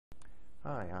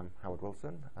Hi, I'm Howard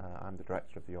Wilson. I'm the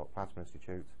director of the York Plasma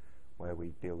Institute, where we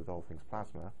deal with all things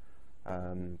plasma.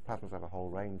 Plasmas have a whole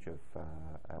range of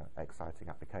exciting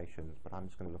applications, but I'm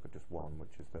just going to look at just one,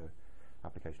 which is the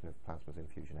application of plasmas in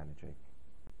fusion energy.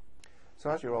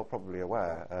 So as you're all probably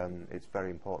aware, it's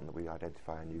very important that we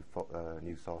identify a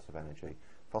new source of energy.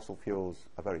 Fossil fuels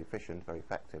are very efficient, very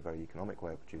effective, very economic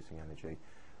way of producing energy,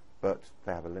 but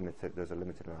they have there's a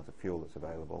limited amount of fuel that's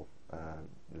available, a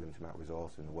limited amount of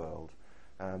resource in the world,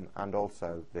 and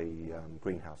also the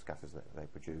greenhouse gases that they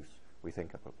produce we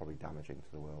think are probably damaging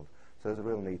to the world. So there's a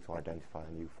real need to identify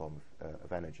a new form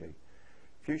of energy.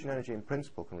 Fusion energy in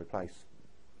principle can replace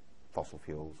fossil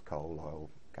fuels, coal, oil,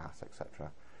 gas,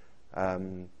 etc.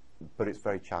 But it's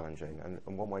very challenging,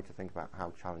 and one way to think about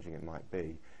how challenging it might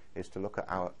be is to look at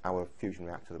our fusion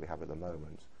reactor that we have at the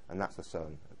moment, and that's the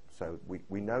sun. So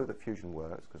we know that fusion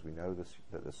works because we know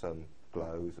that the sun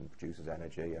glows and produces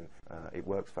energy, and it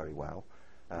works very well,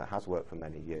 has worked for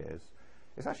many years.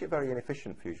 It's actually a very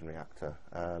inefficient fusion reactor.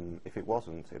 If it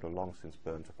wasn't, it would have long since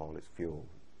burnt up all its fuel,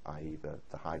 i.e.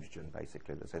 the hydrogen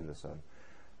basically that's in the sun,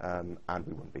 and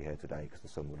we wouldn't be here today because the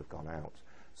sun would have gone out.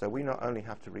 So we not only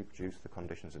have to reproduce the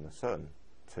conditions in the sun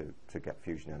to get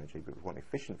fusion energy, but if we want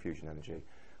efficient fusion energy,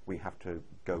 we have to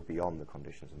go beyond the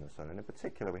conditions in the sun, and in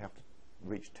particular we have to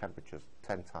reach temperatures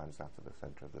 10 times that of the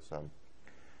centre of the sun.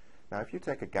 Now if you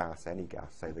take a gas, any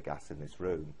gas, say the gas in this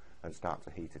room, and start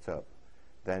to heat it up,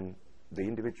 then the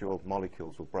individual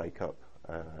molecules will break up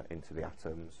into the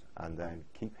atoms and then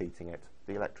keep heating it.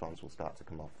 The electrons will start to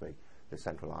come off the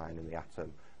central ion in the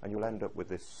atom, and you'll end up with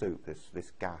this soup,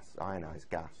 this gas, ionized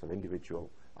gas of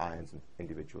individual ions and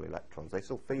individual electrons. They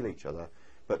still feel each other,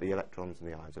 but the electrons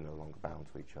and the ions are no longer bound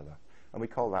to each other. And we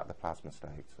call that the plasma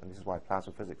state. And this is why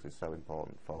plasma physics is so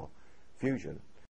important for fusion,